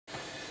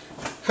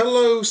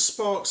Hello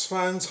Sparks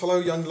fans, hello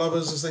young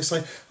lovers as they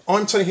say.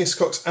 I'm Tony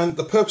Hiscox and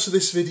the purpose of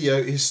this video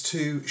is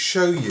to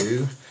show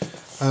you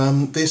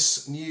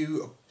this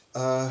new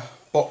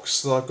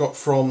box that I've got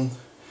from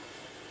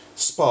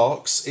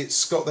Sparks.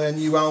 It's got their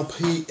new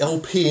LP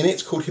in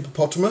it called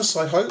Hippopotamus,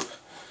 I hope.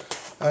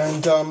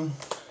 And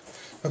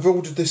I've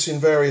ordered this in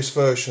various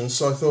versions,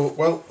 so I thought,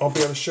 well, I'll be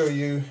able to show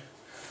you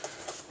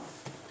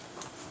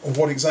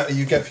what exactly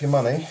you get for your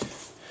money.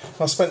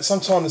 I spent some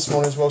time this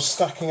morning as well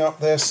stacking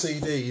up their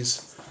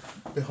CDs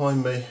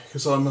behind me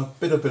because I'm a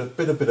bit of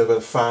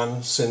a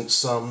fan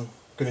since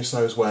goodness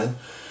knows when. And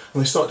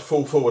they start to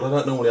fall forward. I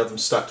don't normally have them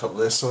stacked up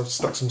like this, so I've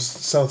stuck some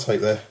sellotape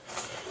there,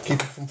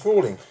 keep it from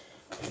falling.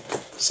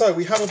 So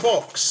we have a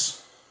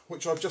box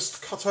which I've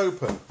just cut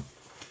open,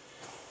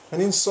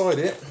 and inside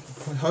it,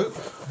 I hope,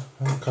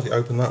 I haven't cut it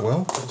open that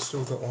well, but I've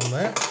still got one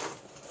there.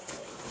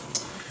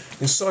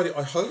 Inside it,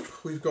 I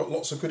hope, we've got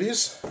lots of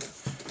goodies.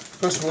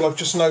 First of all, I've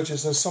just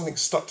noticed there's something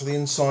stuck to the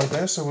inside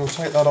there, so we'll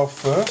take that off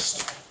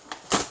first.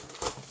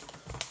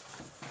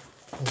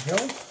 There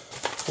we go.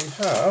 We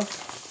have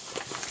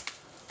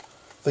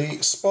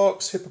the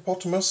Sparks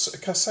Hippopotamus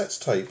cassette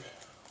tape.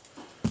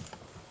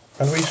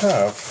 And we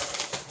have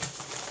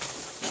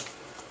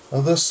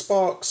the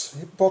Sparks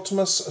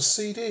Hippopotamus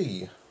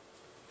CD.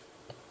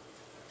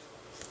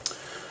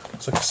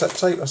 So cassette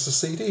tape, that's the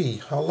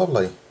CD. How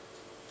lovely.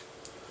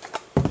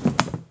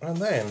 And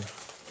then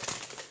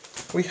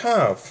we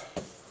have,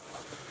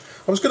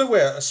 I was going to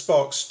wear a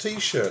Sparks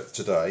t-shirt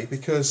today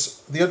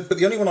because the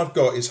only one I've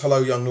got is Hello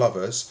Young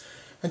Lovers.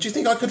 And do you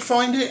think I could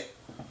find it?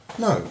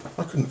 No,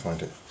 I couldn't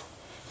find it.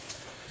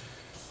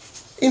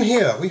 In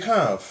here we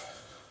have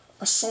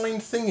a signed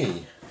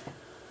thingy.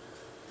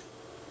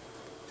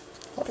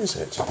 What is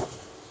it?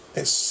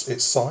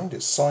 It's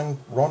signed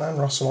Ron and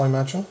Russell, I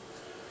imagine.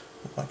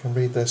 I can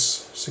read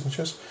this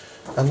signatures.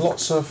 And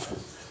lots of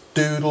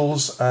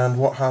doodles and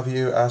what have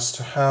you as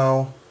to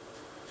how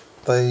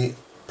they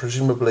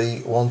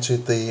presumably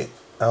wanted the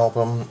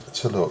album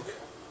to look.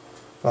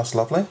 That's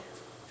lovely.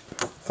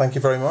 Thank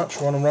you very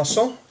much, Ron and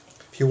Russell,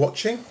 if you're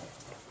watching.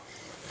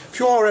 If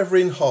you are ever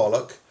in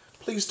Harlock,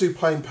 please do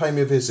pay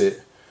me a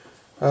visit.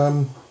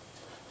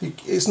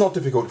 It's not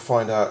difficult to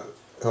find out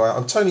who I am.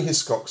 I'm Tony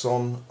Hiscox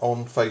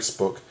on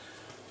Facebook,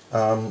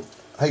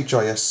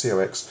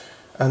 HISCOX,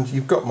 and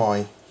you've got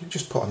you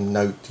just put a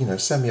note,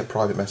 send me a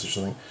private message or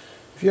something.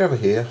 If you're ever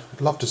here,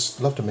 I'd love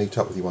to meet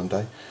up with you one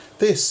day.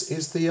 This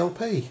is the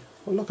LP.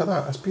 Well, look at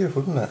that, that's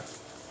beautiful, isn't it?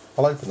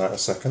 I'll open that in a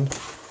second.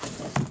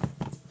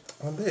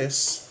 And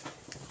this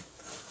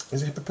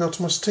is a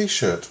Hippopotamus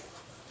t-shirt.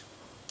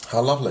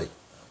 How lovely.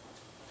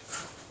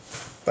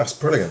 That's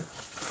brilliant.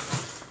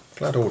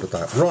 Glad I ordered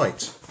that.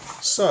 Right,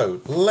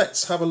 so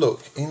let's have a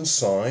look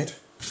inside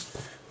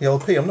the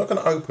LP. I'm not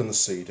going to open the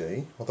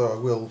CD, although I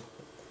will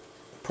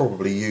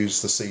probably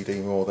use the CD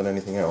more than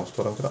anything else,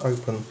 but I'm going to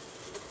open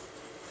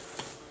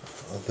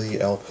the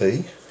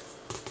LP,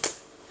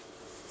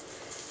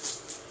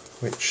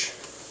 which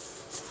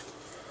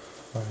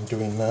I'm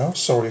doing now.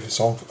 Sorry if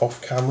it's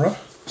off camera.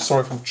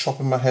 Sorry if I'm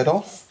chopping my head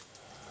off.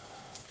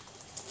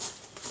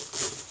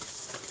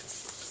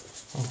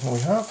 And here we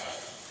have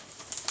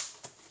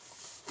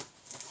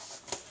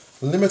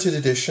limited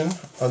edition,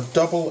 a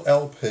double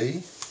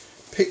LP,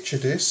 picture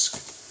disc,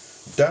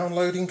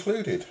 download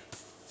included.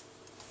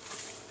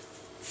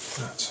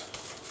 That.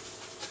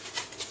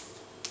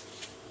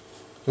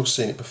 You'll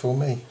see it before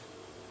me.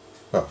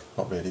 Well,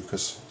 not really,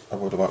 because I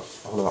would have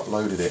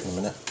uploaded it in a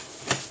minute.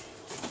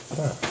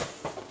 That.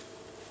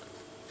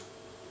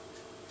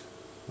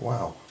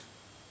 Wow.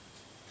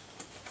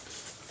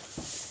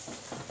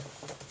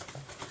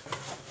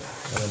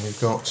 And then we've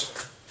got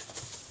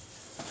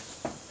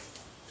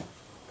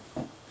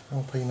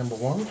LP number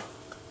 1.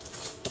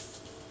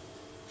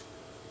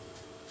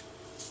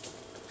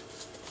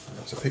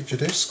 That's a picture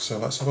disc, so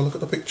let's have a look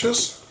at the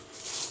pictures.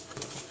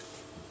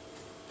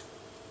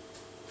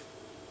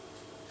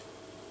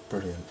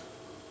 Brilliant.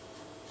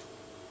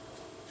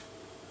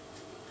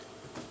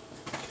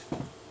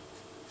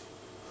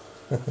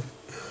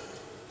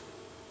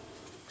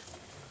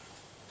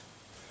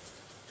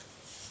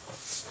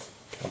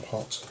 I'm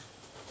hot.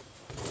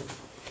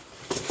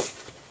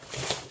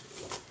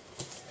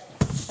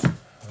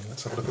 And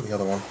let's have a look at the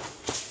other one.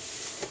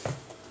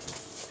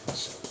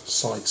 That's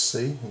side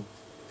C and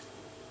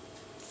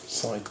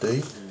side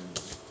D.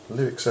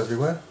 Lyrics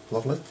everywhere.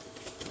 Lovely.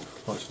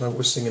 Like to know what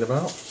we're singing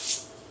about.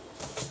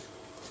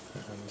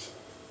 And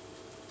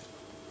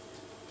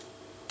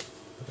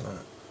look at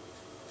that.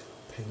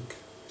 Pink.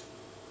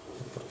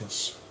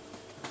 Goodness.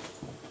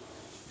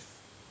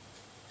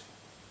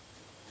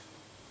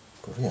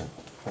 Brilliant.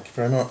 Thank you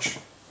very much.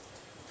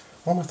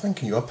 Why am I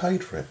thanking you? I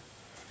paid for it.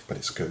 But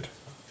it's good.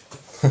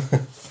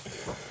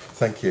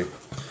 Thank you.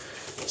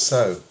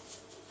 So,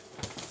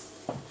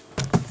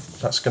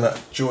 that's going to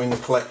join the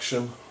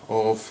collection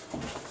of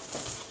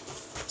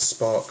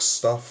Sparks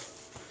stuff.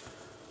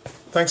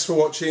 Thanks for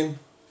watching.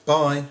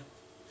 Bye.